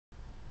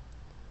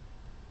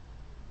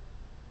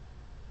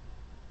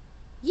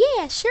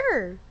Yeah,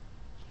 sure.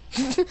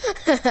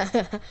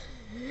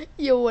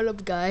 Yo, what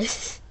up,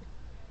 guys?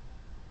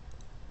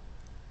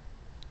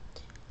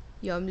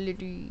 Yo, I'm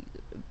literally.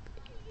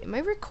 Am I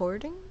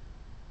recording?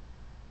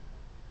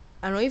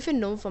 I don't even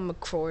know if I'm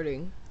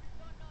recording.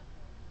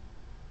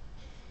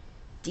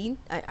 Dean,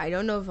 I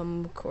don't know if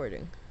I'm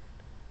recording.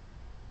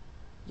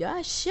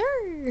 Yeah,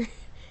 sure.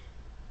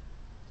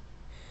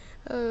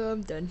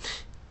 I'm done.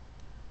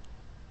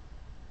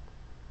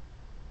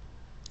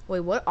 Wait,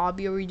 what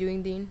obby are we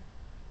doing, Dean?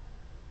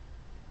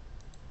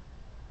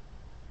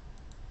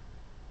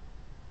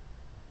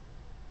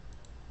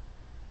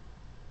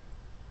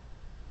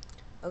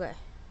 Okay.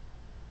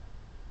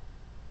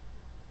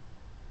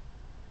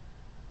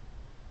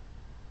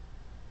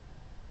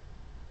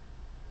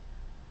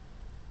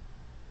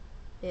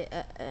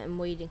 Yeah, I'm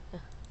waiting.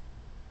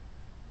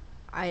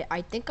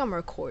 I think I'm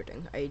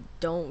recording. I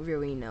don't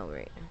really know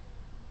right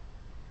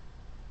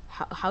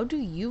now. How do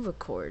you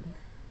record?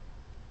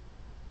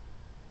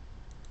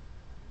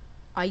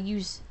 I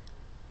use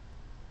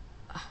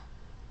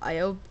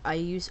I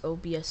use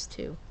OBS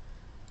too.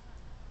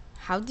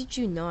 How did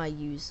you know I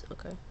use?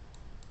 Okay.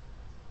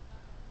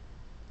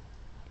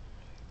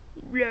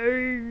 Do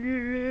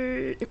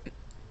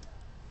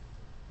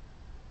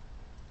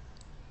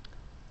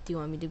you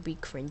want me to be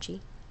cringy?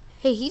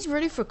 Hey, he's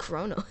ready for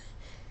Chrono.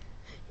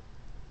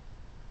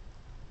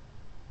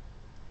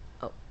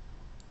 Oh.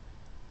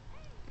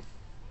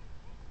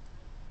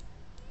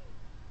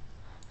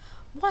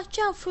 Watch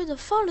out for the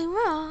falling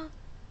rock.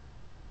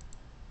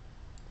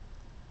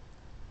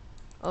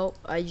 Oh,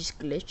 I just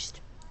glitched.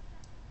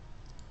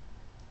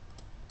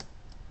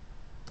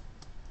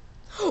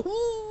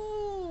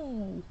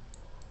 Ooh.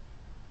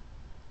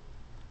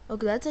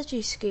 Okay, that's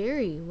actually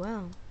scary.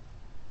 Wow.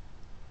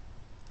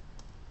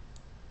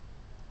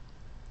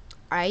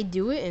 I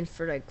do it in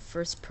for like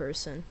first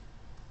person.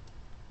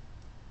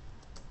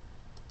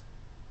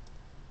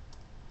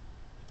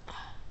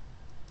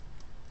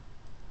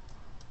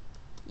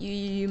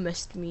 You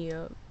messed me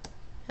up.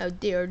 How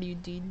dare you,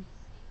 dude?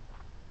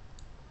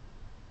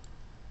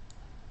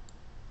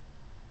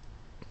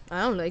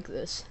 I don't like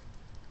this.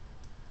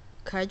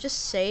 Can I just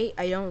say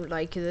I don't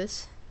like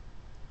this?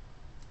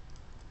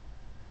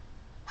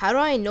 How do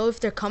I know if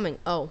they're coming?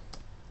 Oh.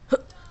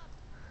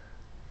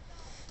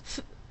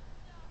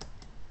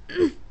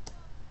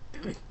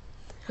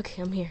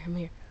 Okay, I'm here. I'm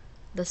here.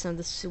 That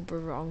sounded super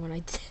wrong when I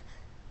did.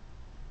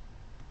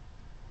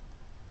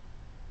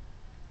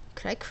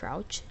 Could I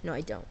crouch? No,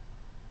 I don't.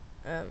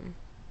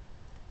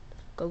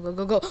 Go, go,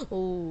 go, go.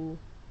 Oh.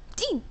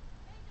 Dean!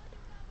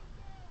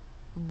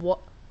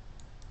 What?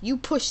 You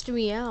pushed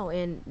me out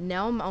and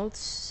now I'm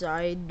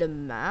outside the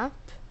map?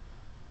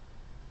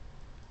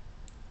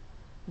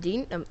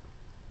 Dean,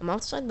 I'm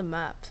outside the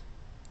map.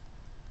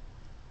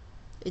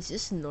 Is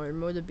this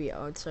normal to be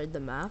outside the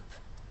map?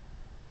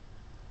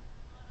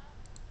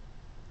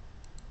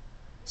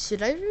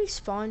 Should I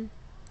respawn?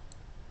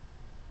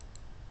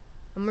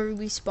 I'm gonna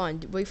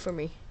respawn. Wait for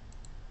me.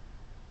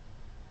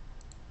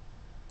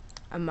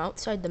 I'm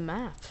outside the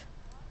map.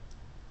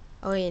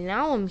 Okay,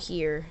 now I'm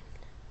here.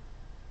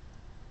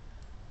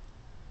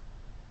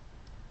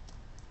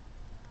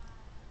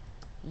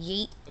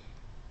 Yeet.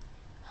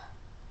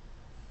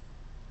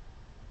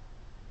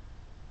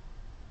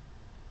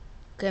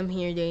 Okay, I'm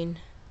here, Dane.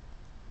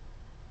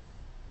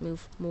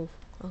 Move, move.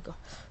 Okay.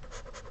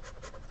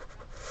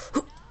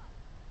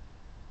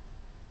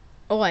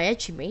 Oh, I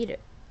actually made it.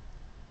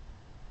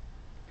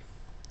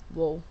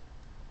 Whoa.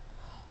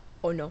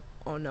 Oh no.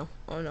 Oh no.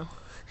 Oh no.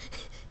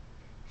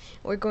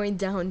 We're going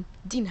down.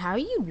 Dean, how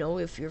do you know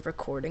if you're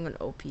recording on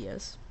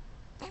OPS?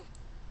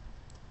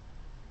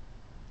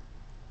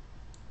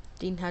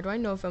 Dean, how do I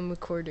know if I'm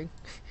recording?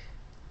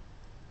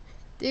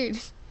 Dude,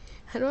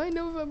 how do I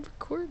know if I'm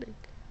recording?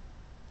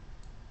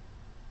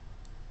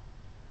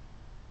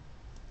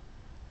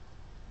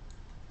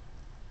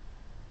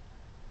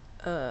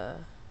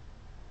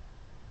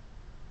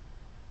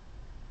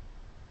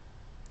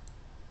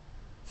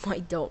 I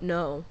don't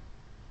know.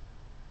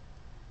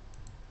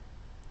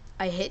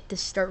 I hit the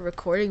start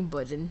recording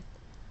button.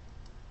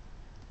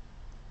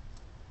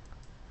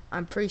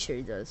 I'm pretty sure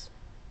it does.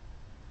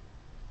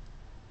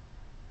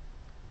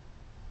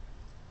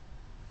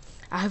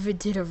 I haven't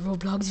did a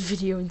Roblox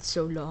video in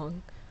so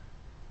long.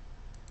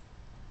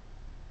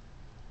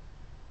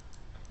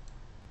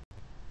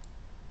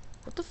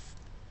 What the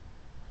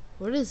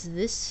what is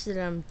this that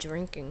I'm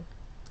drinking?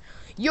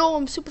 Yo,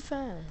 I'm super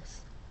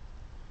fast.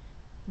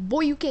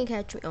 Boy, you can't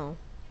catch me. Oh.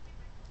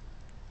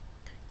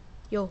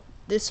 Yo,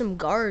 there's some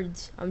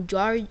guards. I'm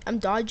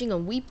dodging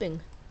and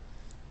weeping.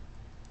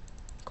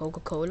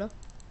 Coca-Cola?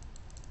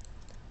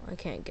 I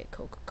can't get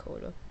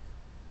Coca-Cola.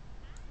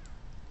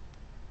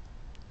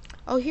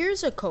 Oh,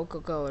 here's a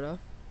Coca-Cola.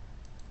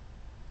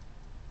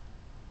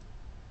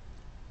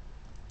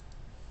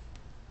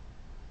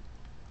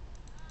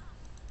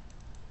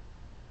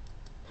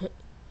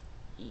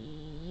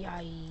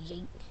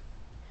 Yay.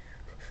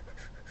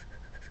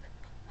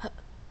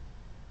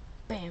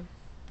 Bam.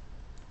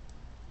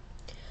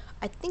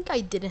 I think I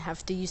didn't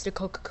have to use the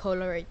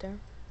Coca-Cola right there.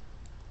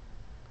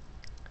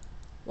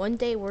 One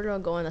day we're gonna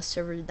go on a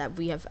server that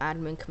we have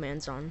admin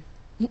commands on.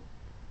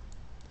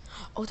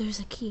 Oh, there's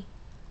a key.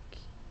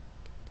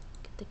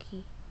 Get the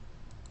key.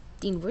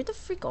 Dean, where the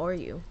freak are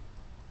you?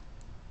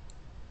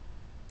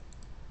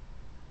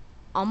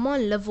 I'm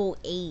on level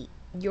 8.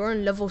 You're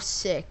on level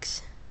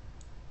 6.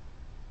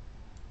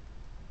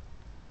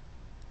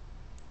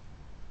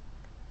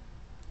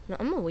 No,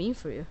 I'm not waiting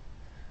for you.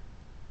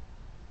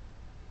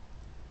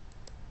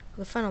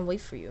 I'll find a way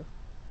for you.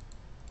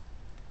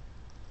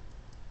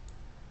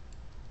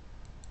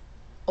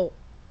 Oh,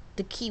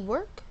 the key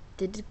work?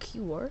 Did the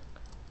key work?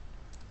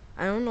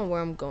 I don't know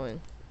where I'm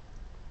going.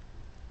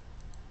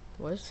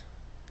 What?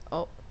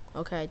 Oh,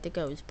 okay, I think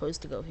I was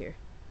supposed to go here.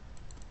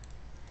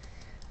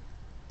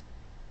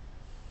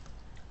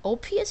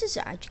 OPS is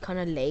actually kind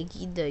of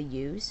laggy to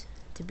use,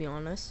 to be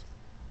honest.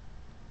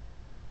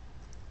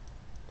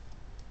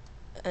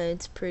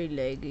 It's pretty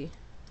laggy.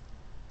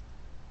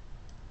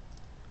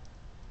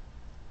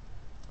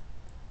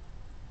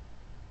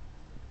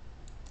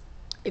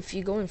 If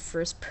you go in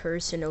first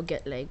person, it'll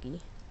get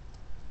laggy.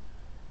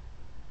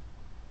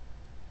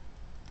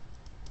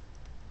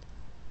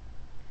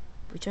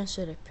 Which one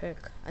should I pick?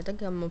 I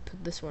think I'm gonna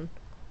pick this one.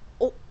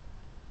 Oh!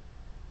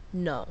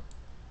 No.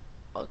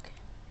 Okay.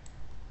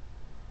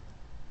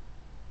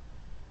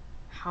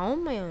 How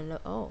am I on the...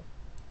 Oh.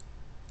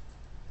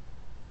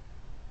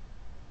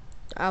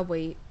 I'll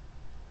wait.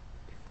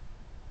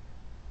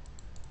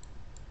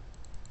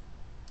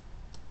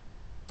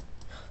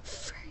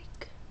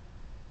 Freak.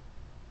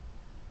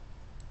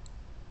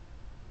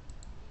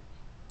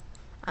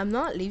 I'm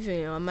not leaving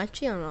you. I'm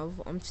actually on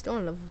level... I'm still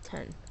on level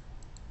 10.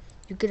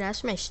 You could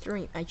ask my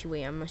stream. Actually,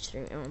 wait, I'm not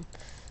streaming.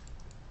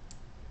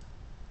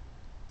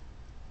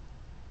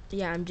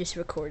 Yeah, I'm just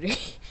recording.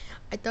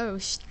 I thought I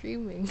was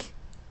streaming.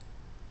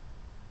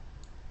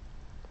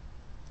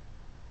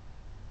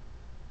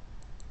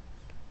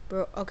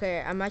 Bro,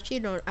 okay, I'm actually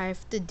don't. I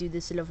have to do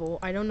this level.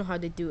 I don't know how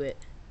to do it.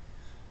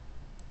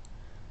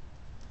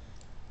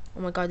 Oh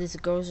my god, this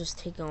girl's just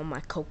taking on my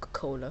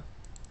Coca-Cola.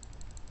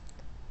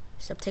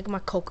 Stop taking my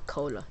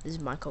Coca-Cola. This is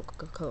my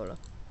Coca-Cola.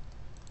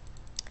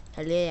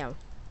 Hello.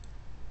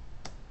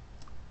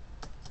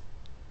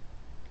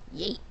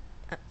 Yay.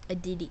 I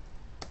did it.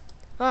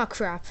 Oh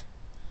crap.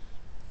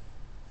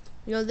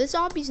 You know, this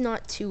obby's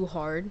not too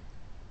hard.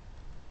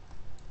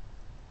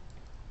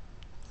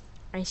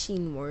 I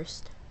seen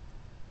worse.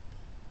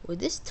 Would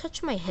this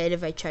touch my head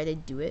if I try to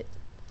do it?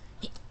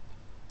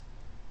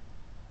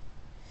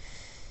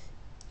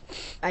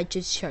 I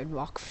just tried to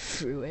walk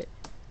through it.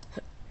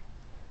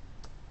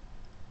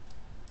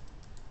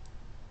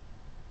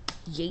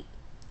 Yeet.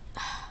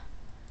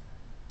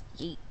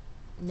 Yeet.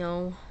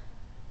 No.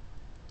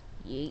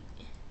 Yeet.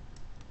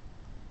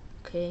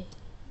 Okay.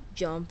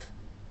 Jump.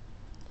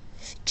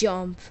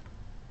 Jump.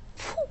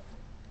 Whew.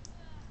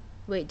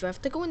 Wait, do I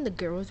have to go in the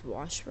girls'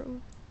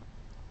 washroom?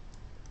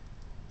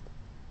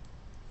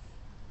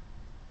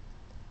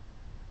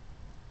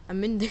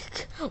 I'm in the...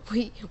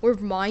 Wait, we're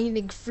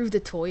mining through the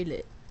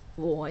toilet.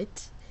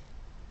 What?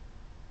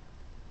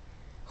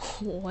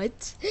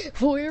 What?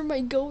 Where am I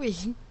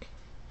going?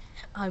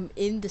 I'm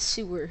in the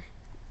sewer.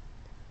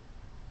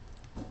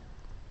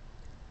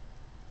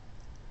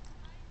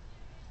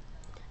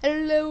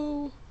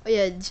 Hello. Oh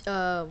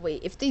yeah,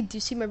 wait, if they do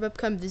see my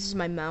webcam, this is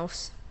my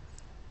mouse.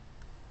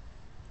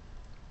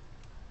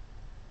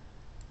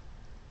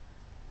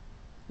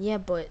 Yeah,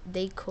 but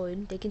they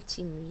can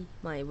see me,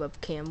 my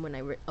webcam, when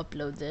I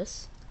upload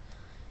this.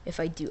 If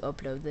I do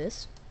upload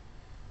this.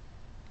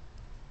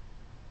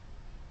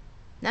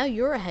 Now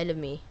you're ahead of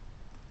me.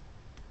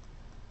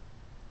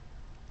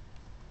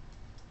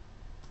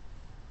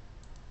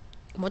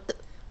 What the?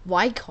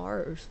 Why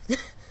cars?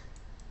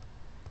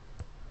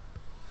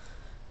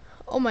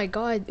 Oh my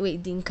god,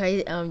 wait, Dean,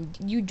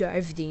 you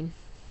drive, Dean.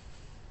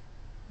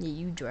 Yeah,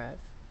 you drive.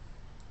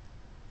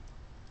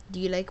 Do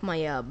you like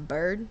my,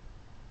 bird?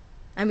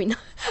 I mean,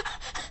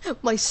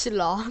 my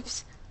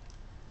sloths.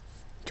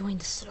 Join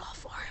the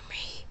sloth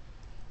army.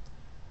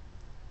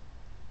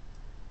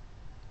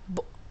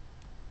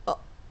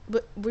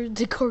 But where'd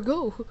the car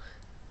go?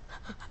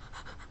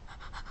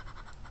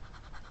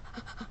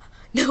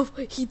 No,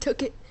 he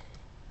took it.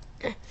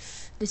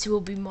 This will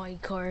be my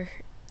car.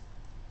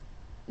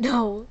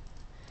 No.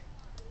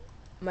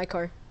 My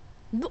car.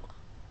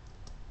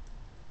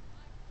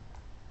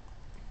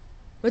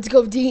 Let's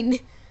go, Dean.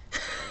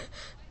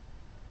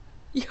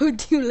 Yo,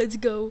 Dean, let's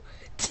go.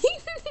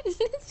 Dean,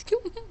 let's go.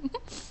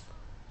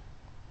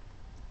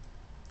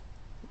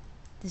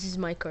 This is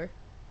my car.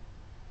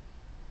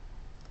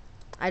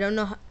 I don't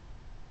know how.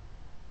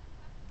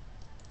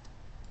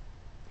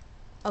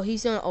 Oh,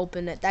 he's gonna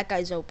open it. That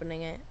guy's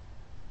opening it.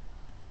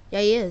 Yeah,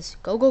 he is.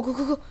 Go, go, go,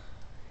 go, go.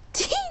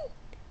 Dean!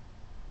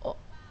 Oh.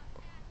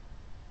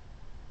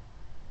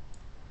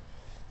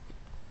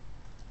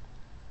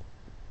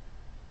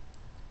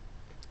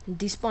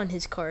 Despawn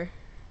his car.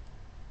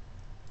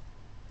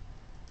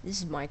 This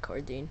is my car,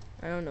 Dean.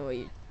 I don't know what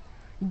you...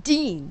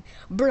 Dean!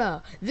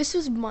 Bruh, this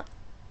was my...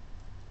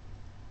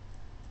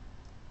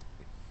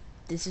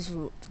 This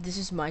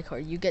is my car.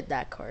 You get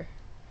that car.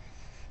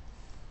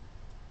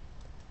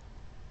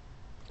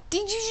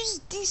 Did you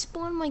just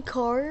despawn my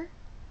car?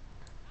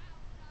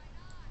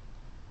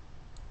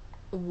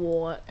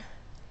 What?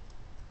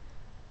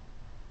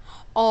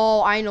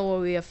 Oh, I know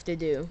what we have to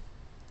do.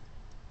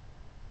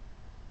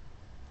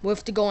 We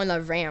have to go on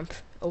the ramp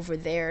over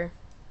there.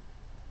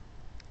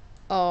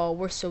 Oh,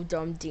 we're so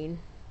dumb, Dean.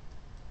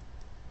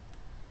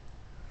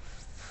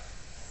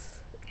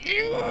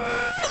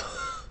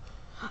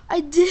 I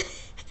did.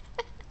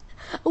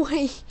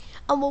 Wait,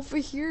 I'm over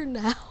here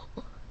now.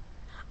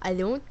 I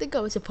don't think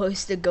I was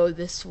supposed to go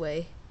this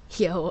way.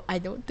 Yo, I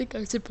don't think I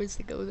was supposed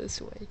to go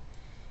this way.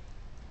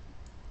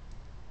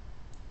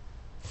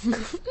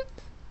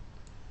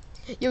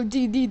 Yo,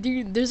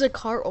 dude, there's a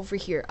car over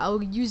here.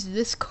 I'll use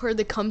this car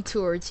to come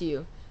towards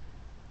you.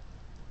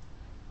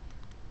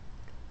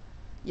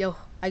 Yo,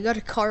 I got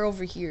a car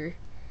over here.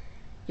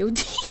 Yo,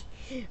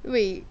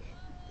 wait.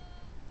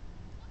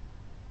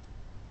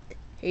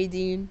 Hey,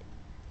 Dean.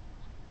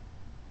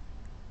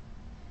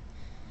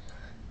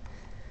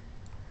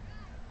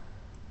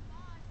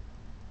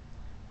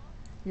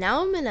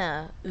 Now I'm in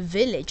a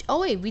village.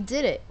 Oh wait, we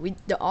did it.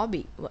 The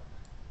obby. What?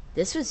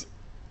 This was.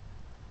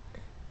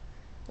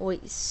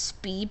 Wait,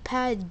 speed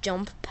pad,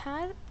 jump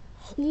pad.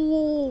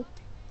 Whoa.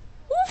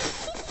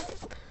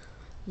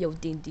 Yo,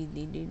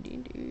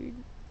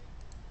 Dean.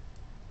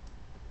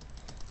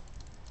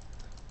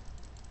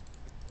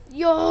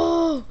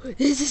 Yo,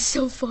 this is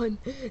so fun.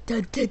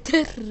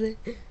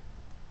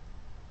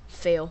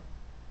 Fail.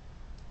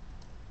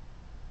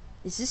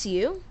 Is this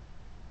you?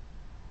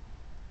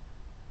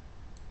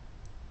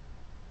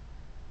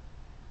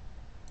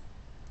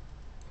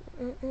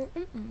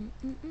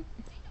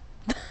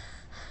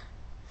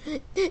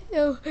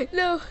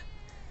 No.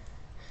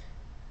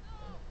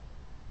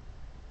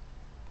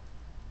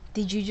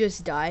 Did you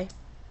just die?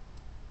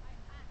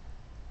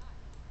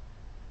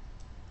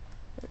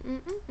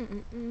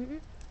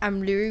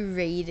 I'm literally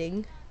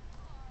raiding.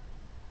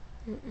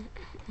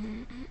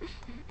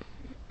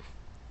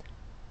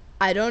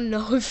 I don't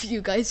know if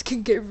you guys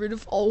can get rid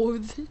of all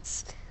of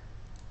this.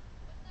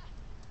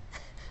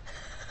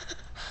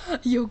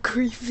 Yo,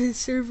 griefing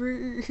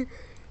server.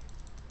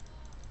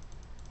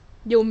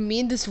 Yo, me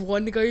and this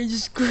one guy are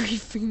just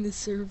griefing the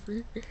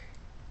server.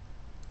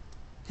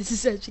 This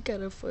is actually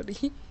kind of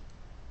funny.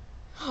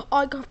 Oh,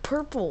 I got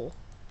purple.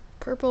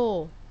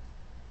 Purple.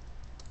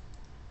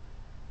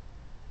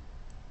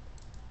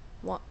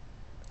 What?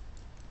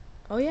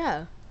 Oh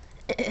yeah.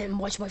 And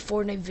watch my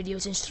Fortnite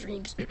videos and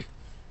streams.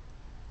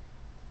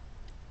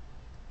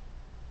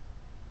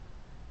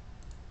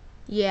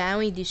 Yeah, I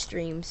only do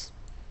streams.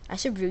 I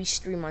should really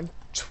stream on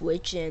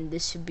Twitch, and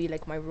this should be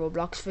like my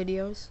Roblox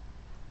videos.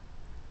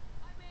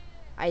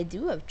 I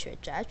do have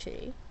Twitch,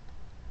 actually.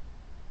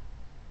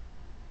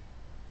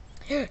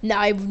 Now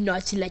I will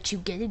not let you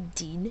get it,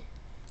 Dean.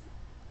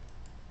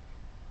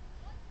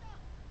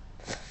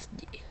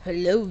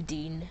 Hello,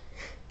 Dean.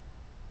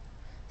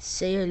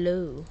 Say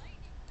hello.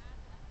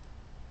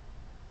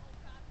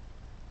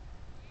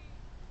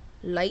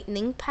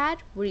 Lightning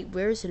pad? Wait,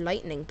 where's the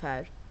lightning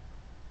pad?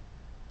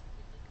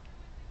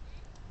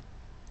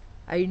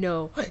 I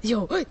know.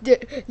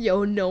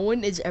 Yo, no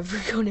one is ever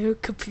gonna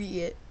complete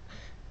it.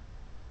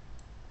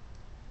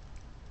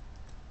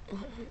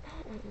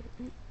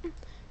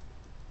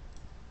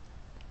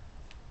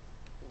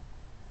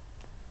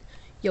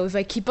 Yo, if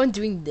I keep on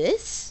doing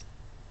this?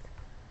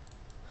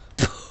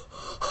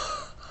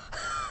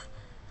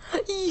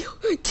 Yo,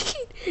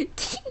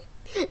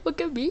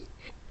 look at me.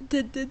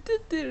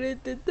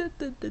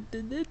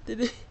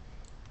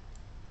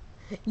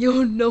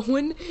 Yo, no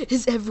one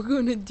is ever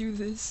gonna do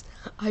this.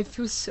 I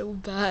feel so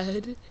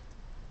bad.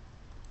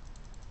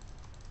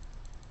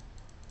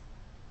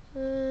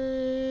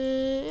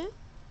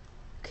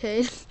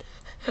 Okay.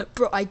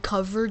 Bro, I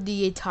covered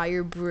the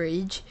entire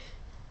bridge.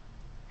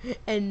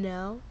 And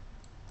now?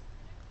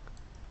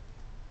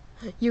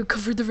 You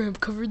cover the ramp,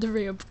 cover the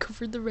ramp,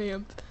 cover the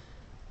ramp.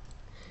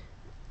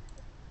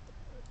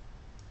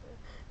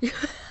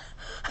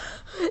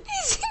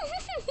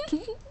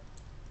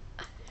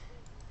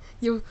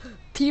 Yo,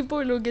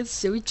 people don't get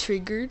so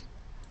triggered.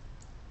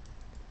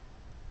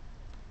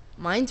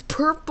 Mine's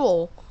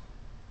purple.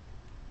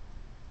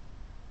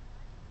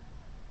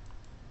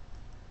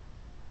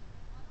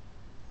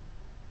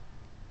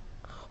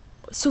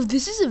 So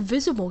this is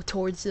invisible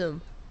towards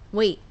them.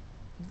 Wait.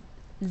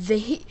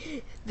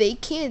 They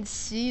can't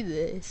see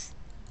this.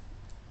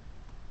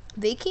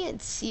 They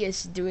can't see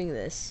us doing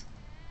this.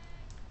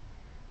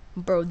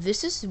 Bro,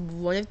 this is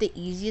one of the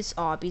easiest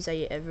obbies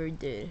I ever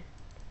did.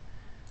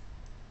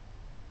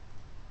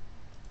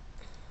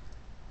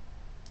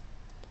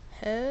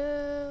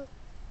 Help.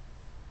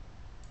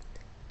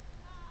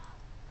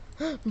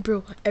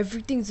 Bro,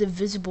 everything's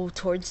invisible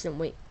towards them.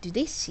 Wait, do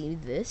they see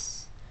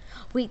this?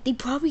 Wait, they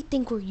probably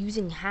think we're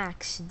using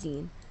hacks,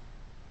 Dean.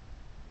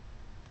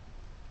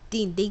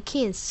 Dean, they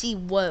can't see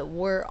what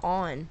we're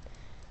on.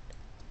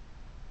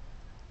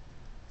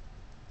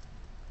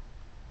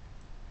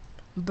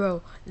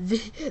 Bro,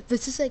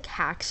 this is like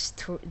hacks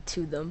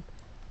to them.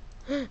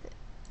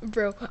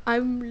 Bro,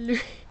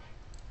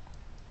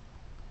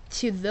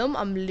 To them,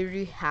 I'm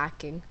literally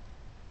hacking.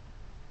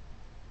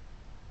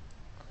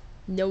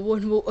 No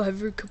one will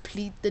ever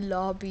complete the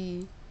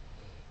lobby.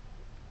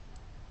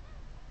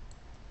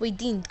 Wait,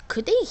 Dean,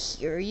 could they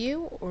hear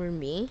you or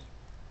me?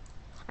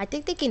 I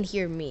think they can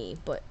hear me,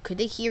 but could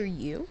they hear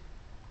you?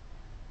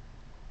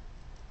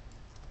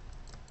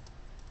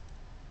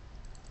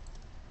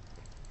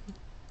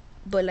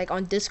 But like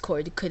on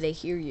Discord, could they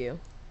hear you?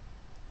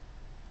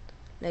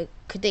 Like,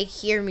 could they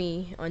hear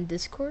me on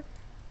Discord?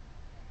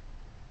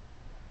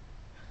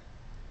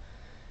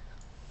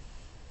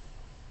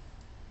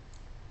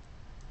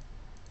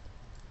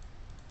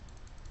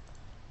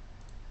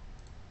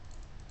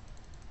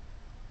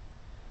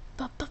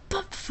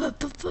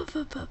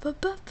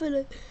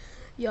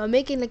 Yo, I'm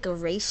making like a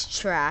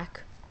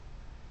racetrack.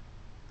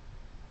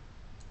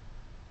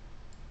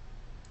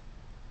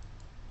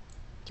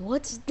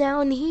 What's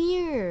down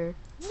here?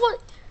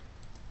 What?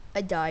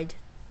 I died.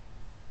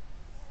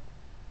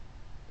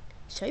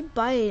 Should I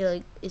buy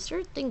like? Is there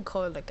a thing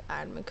called like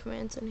admin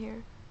commands in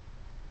here?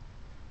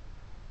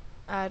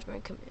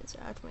 Admin commands.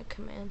 Admin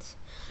commands.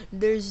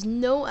 There's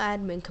no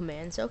admin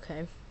commands.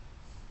 Okay.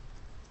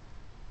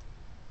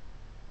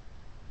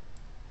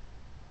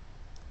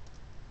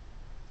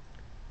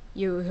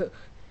 You.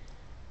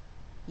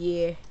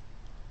 Yeah.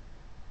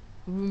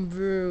 Vroom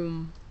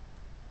vroom.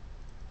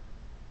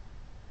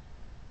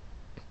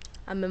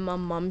 I'm in my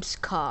mom's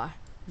car.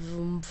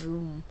 Vroom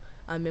vroom.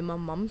 I'm in my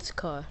mom's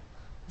car.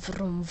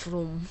 Vroom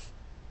vroom.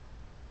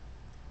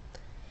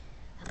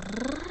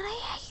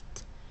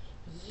 Right.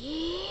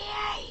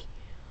 Yay.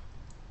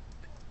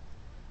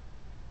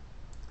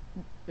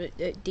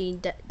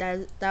 Dean,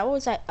 that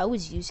was I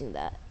was using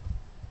that.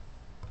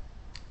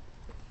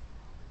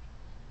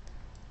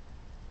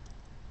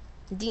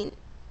 Dean,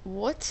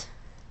 what?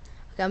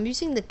 Okay, I'm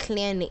using the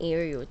clan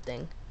aerial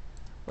thing.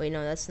 Wait,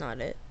 no, that's not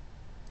it.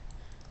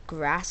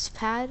 Grass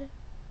pad?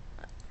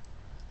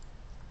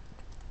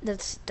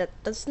 That's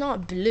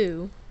not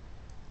blue.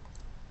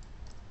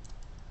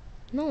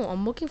 No,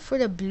 I'm looking for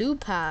the blue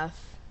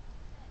path.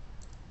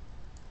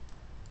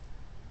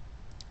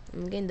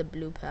 I'm getting the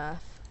blue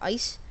path.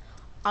 Ice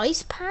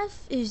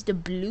path is the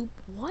blue.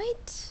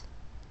 What?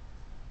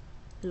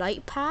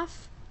 Light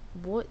path?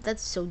 What?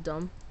 That's so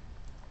dumb.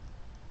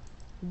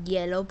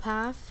 Yellow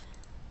path.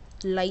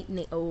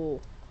 Lightning. Oh,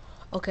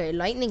 okay.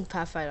 Lightning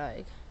path I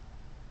like.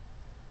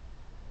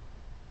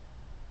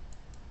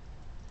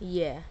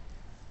 Yeah.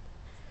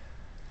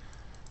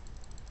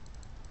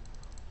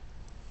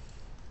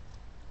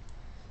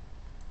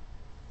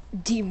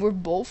 Dean, we're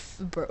both,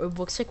 bro. It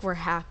looks like we're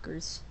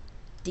hackers.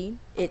 Dean,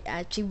 it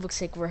actually looks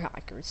like we're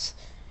hackers.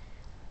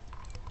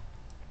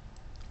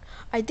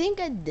 I think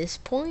at this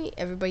point,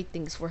 everybody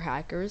thinks we're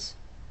hackers.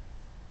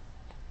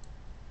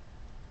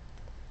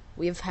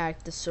 We have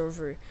hacked the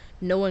server.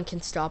 No one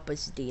can stop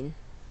us, Dean.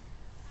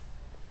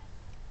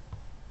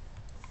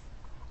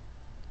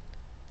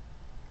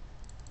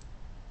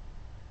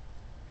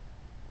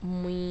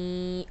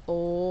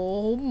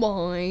 Oh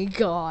my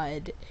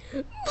god.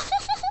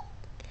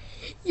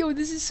 Yo,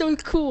 this is so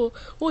cool.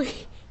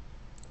 Wait.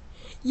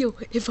 Yo,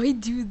 if I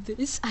do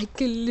this, I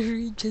can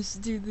literally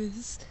just do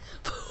this.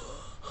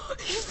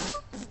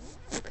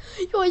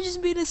 Yo, I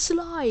just made a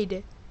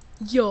slide.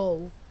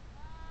 Yo.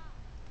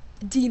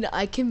 Dean,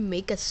 I can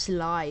make a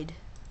slide.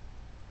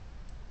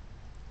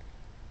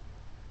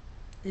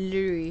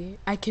 Literally,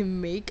 I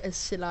can make a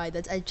slide.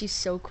 That's actually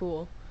so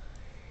cool.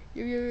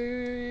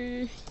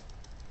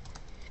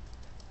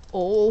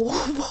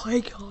 Oh my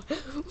god.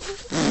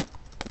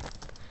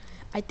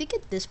 I think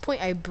at this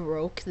point I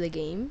broke the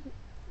game.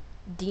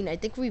 Dean, I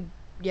think we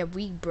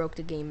broke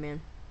the game,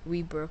 man.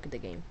 We broke the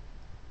game.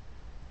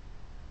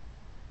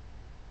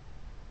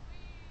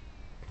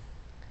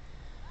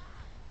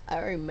 I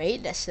already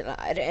made that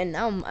slide and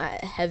now I'm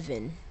at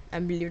heaven.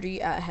 I'm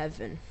literally at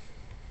heaven.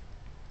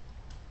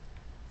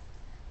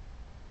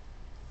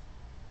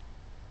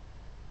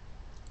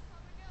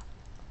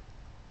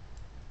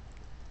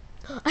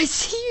 I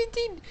see you,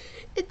 Dean.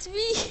 It's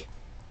me.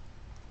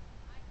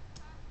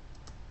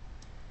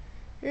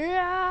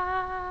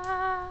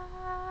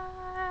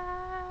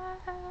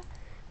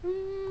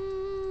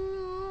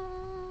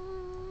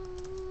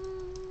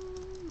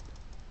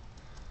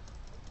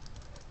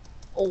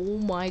 Oh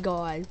my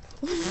god.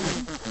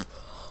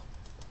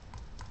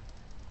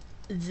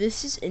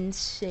 This is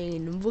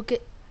insane. Look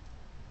at.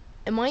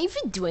 Am I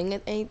even doing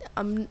it?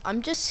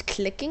 I'm just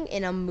clicking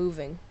and I'm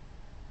moving.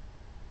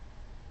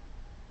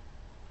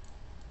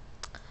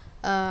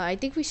 I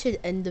think we should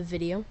end the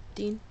video,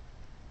 Dean.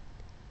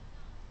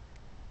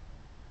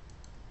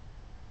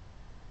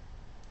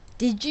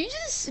 Did you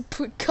just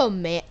put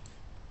command?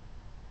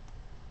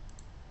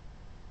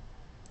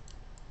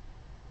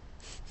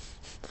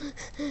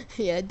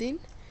 Yeah, Dean.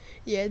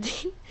 Yeah,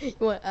 Dean. You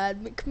want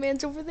admin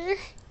commands over there?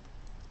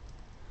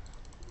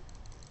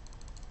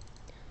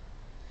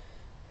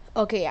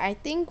 Okay, I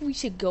think we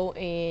should go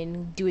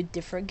and do a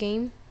different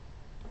game.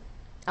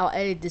 I'll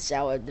edit this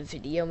out of the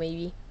video,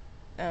 maybe.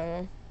 I don't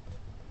know.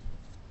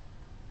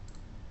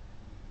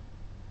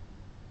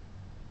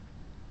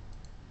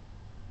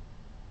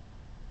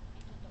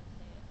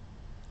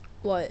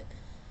 What?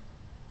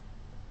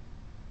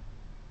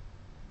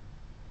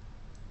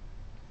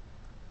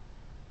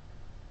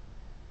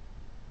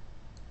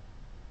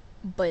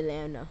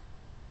 Banana.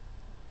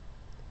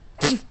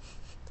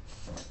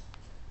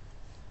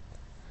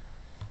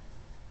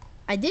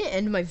 I didn't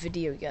end my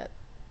video yet.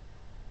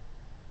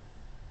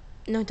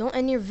 No, don't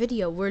end your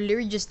video. We're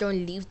literally just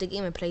going to leave the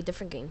game and play a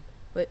different game.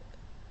 Wait.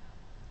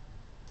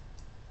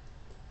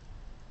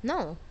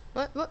 No.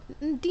 What?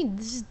 Dean,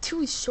 this is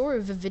too short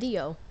of a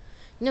video.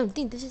 No,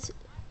 Dean, this is...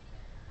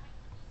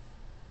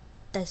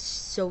 That's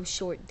so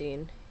short,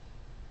 Dean.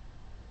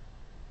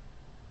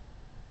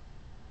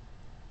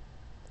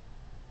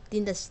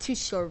 Dean, that's too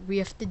short. We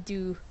have to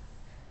do...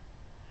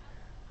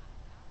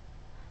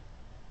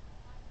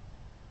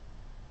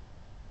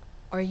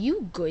 Are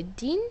you good,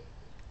 Dean?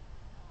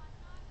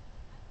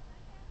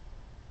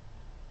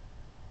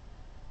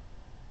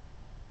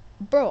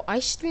 Bro, I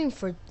streamed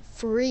for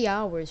 3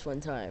 hours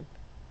one time.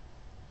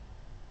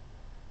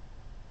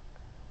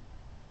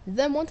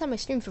 Then one time I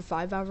streamed for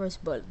 5 hours,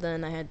 but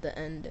then I had to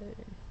end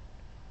it.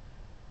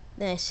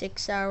 Then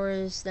 6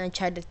 hours, then I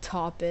tried to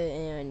top it,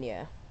 and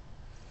yeah.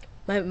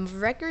 My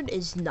record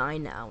is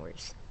 9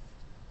 hours.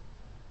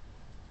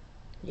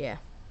 Yeah.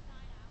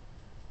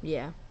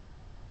 Yeah.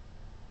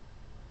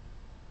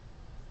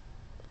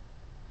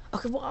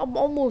 Okay, well, I'm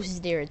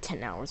almost there at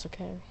 10 hours,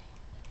 okay?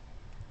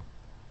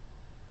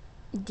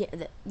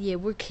 Yeah,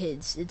 we're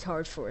kids. It's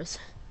hard for us.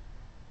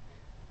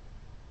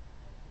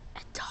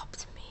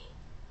 Adopt me.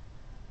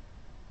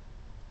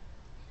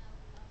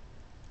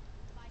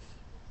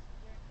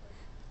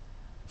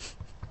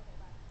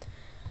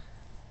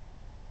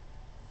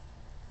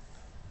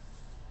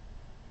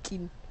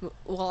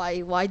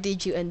 Why? Why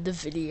did you end the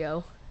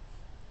video?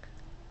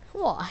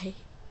 Why?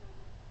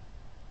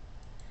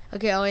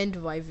 Okay, I'll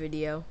end my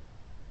video.